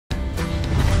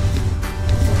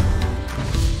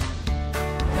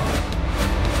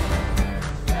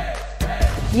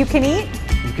You can eat,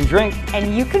 You can drink,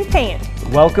 and you can paint.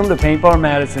 welcome to PaintBar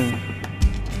Madison.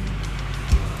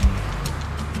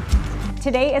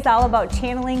 Today is all about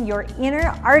channeling your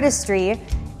inner artistry.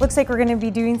 Looks like we're going to be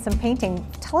doing some painting.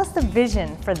 Tell us the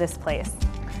vision for this place.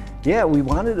 Yeah, we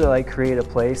wanted to create a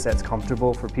place that's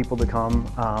comfortable for people to come,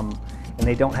 and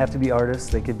they don't have to be artists.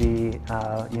 They could be,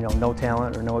 no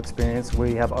talent or no experience.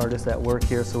 We have artists that work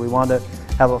here, so we wanted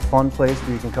to have a fun place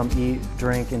where you can come eat,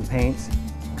 drink, and paint,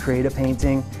 create a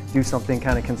painting, do something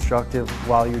kind of constructive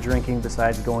while you're drinking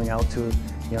besides going out to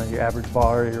your average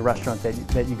bar or your restaurant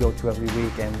that you go to every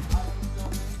week.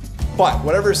 But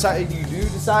whatever side you do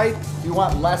decide, you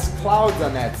want less clouds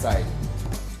on that side.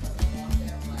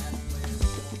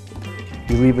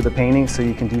 You leave with a painting so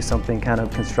you can do something kind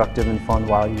of constructive and fun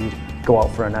while you go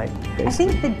out for a night, basically. I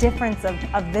think the difference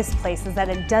of this place is that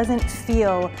it doesn't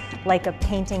feel like a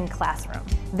painting classroom.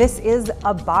 This is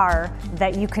a bar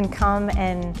that you can come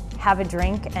and have a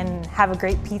drink and have a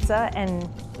great pizza and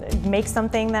make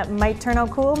something that might turn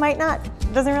out cool, might not.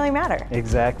 It doesn't really matter.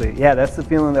 Exactly. Yeah, that's the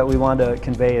feeling that we want to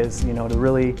convey is, to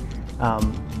really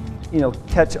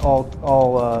catch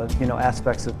all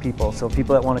aspects of people. So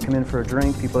people that want to come in for a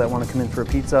drink, people that want to come in for a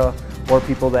pizza, or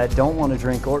people that don't want to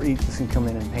drink or eat just can come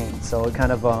in and paint. So it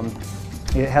kind of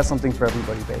it has something for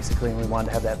everybody basically, and we wanted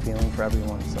to have that feeling for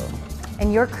everyone. So.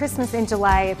 And your Christmas in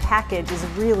July package is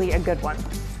really a good one.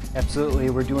 Absolutely.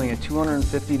 We're doing a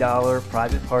 $250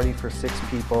 private party for 6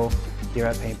 people here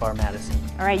at PaintBar Madison.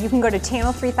 All right, you can go to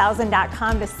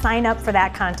channel3000.com to sign up for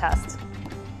that contest.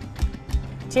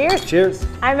 Cheers. Cheers.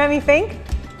 I'm Emmy Fink.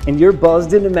 And you're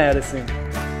buzzed into Madison.